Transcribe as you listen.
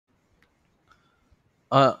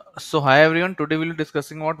So hi everyone. Today we'll be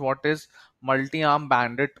discussing about what is multi-arm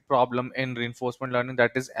bandit problem in reinforcement learning,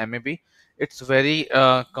 that is MAB. It's a very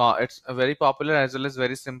popular as well as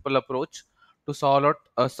very simple approach to solve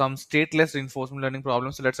out some stateless reinforcement learning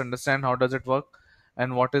problems. So let's understand how does it work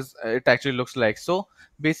and what is it actually looks like. So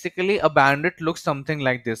basically, a bandit looks something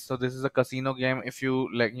like this. So this is a casino game. If you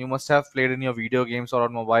like, you must have played in your video games or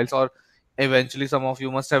on mobiles, or eventually some of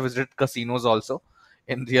you must have visited casinos also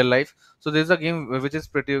in real life. So this is a game which is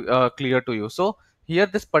pretty clear to you. So here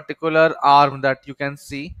this particular arm that you can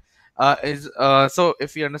see is so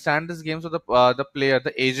if you understand this game, so the player,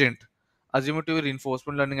 the agent, assume it to be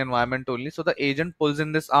reinforcement learning environment only. So the agent pulls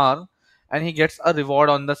in this arm and he gets a reward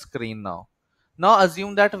on the screen. Now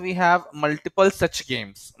assume that we have multiple such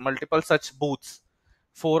games, multiple such booths,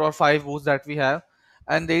 4 or 5 booths that we have,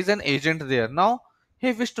 and there is an agent there. Now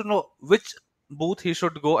he wished to know which booth he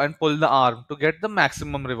should go and pull the arm to get the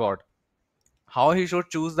maximum reward. How he should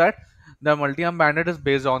choose that? The multi-arm bandit is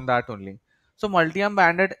based on that only. So multi-arm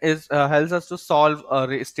bandit is helps us to solve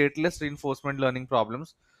stateless reinforcement learning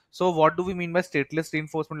problems. So what do we mean by stateless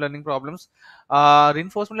reinforcement learning problems?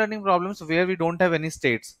 Reinforcement learning problems where we don't have any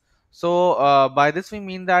states. So by this we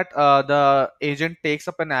mean that the agent takes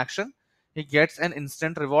up an action, he gets an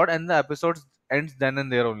instant reward, and the episode ends then and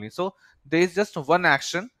there only. So there is just one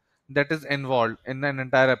action that is involved in an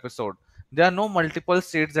entire episode. There are no multiple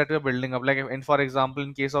states that you're building up, like in, for example,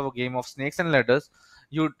 in case of a game of snakes and ladders,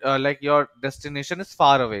 you like your destination is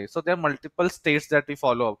far away, so there are multiple states that we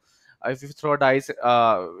follow up. If you throw a dice,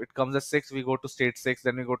 it comes as 6, we go to state 6,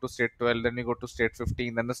 then we go to state 12, then we go to state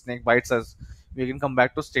 15, then the snake bites us, we can come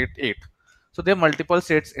back to state 8. So there are multiple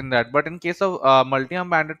states in that. But in case of multi-arm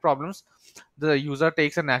bandit problems, the user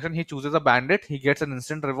takes an action, he chooses a bandit, he gets an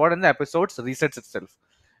instant reward, and the episode resets itself.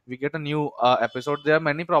 We get a new episode. There are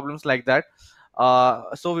many problems like that.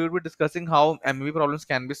 So we will be discussing how MB problems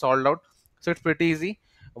can be solved out. So it's pretty easy.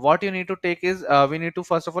 What you need to take is we need to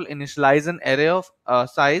first of all initialize an array of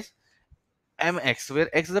size mx, where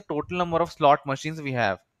x is the total number of slot machines we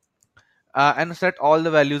have, and set all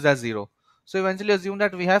the values as 0. So eventually assume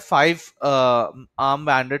that we have 5 arm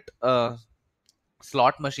bandit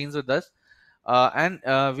slot machines with us, and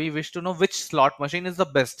we wish to know which slot machine is the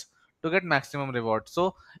best to get maximum reward.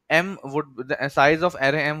 So the size of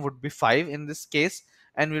array m would be 5 in this case,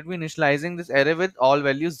 and we'll be initializing this array with all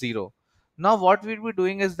values 0. Now what we'll be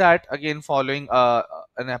doing is that, again following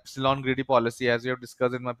an epsilon greedy policy, as we have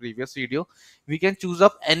discussed in my previous video, we can choose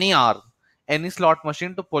up any slot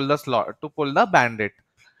machine to pull the bandit,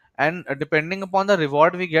 and depending upon the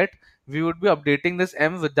reward we get, we would be updating this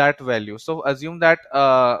m with that value. So assume that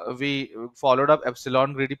we followed up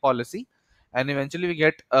epsilon greedy policy, and eventually we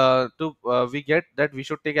get that we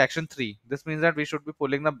should take action 3. This means that we should be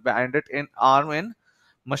pulling the bandit in arm in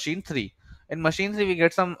machine 3. In machine 3 we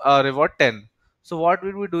get some reward 10. So what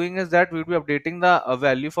we'll be doing is that we'll be updating the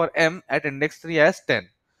value for m at index 3 as 10.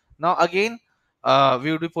 Now again,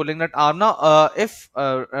 we would be pulling that arm. Now if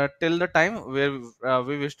till the time where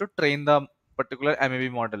we wish to train the particular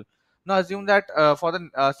MAB model. Now assume that for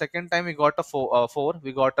the second time we got a 4,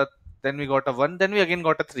 we got a, then we got a 1, then we again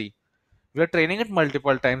got a 3. We are training it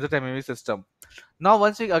multiple times with MAB system. Now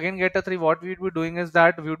once we again get a 3, what we would be doing is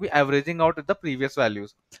that we would be averaging out with the previous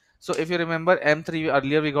values. So if you remember M3,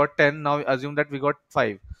 earlier we got 10, now assume that we got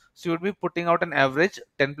 5. So you would be putting out an average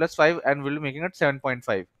 10 plus 5, and we'll be making it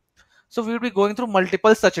 7.5. So we would be going through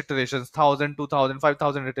multiple such iterations, 1000, 2000,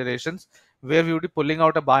 5000 iterations, where we would be pulling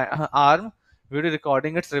out a arm, we would be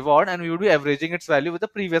recording its reward, and we would be averaging its value with the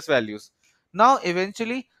previous values. Now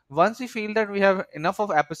eventually, once we feel that we have enough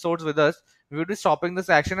of episodes with us, we would be stopping this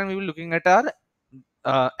action, and we will be looking at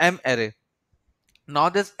our M array. Now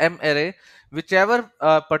this M array, whichever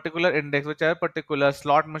particular index, whichever particular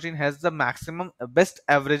slot machine has the maximum best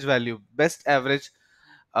average value, best average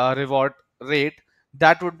reward rate,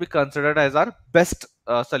 that would be considered as our best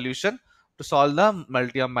solution to solve the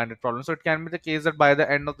multi-arm bandit problem. So it can be the case that by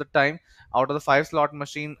the end of the time, out of the 5 slot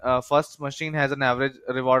machine, first machine has an average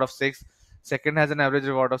reward of 6, second has an average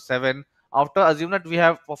reward of 7. After assume that we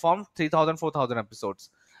have performed 3000, 4000 episodes,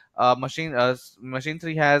 machine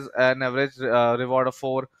 3 has an average reward of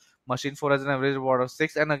 4, machine 4 has an average reward of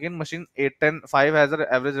 6, and again machine 8, 10, 5 has an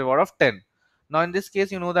average reward of 10. Now in this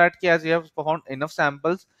case, you know that as we have performed enough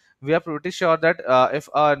samples, we are pretty sure that if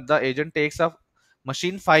the agent takes up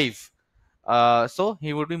machine 5, so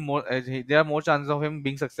he would be more there are more chances of him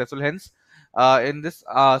being successful. Hence in this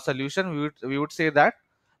solution, we would say that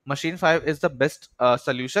machine 5 is the best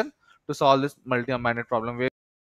solution to solve this multi-bandit problem, where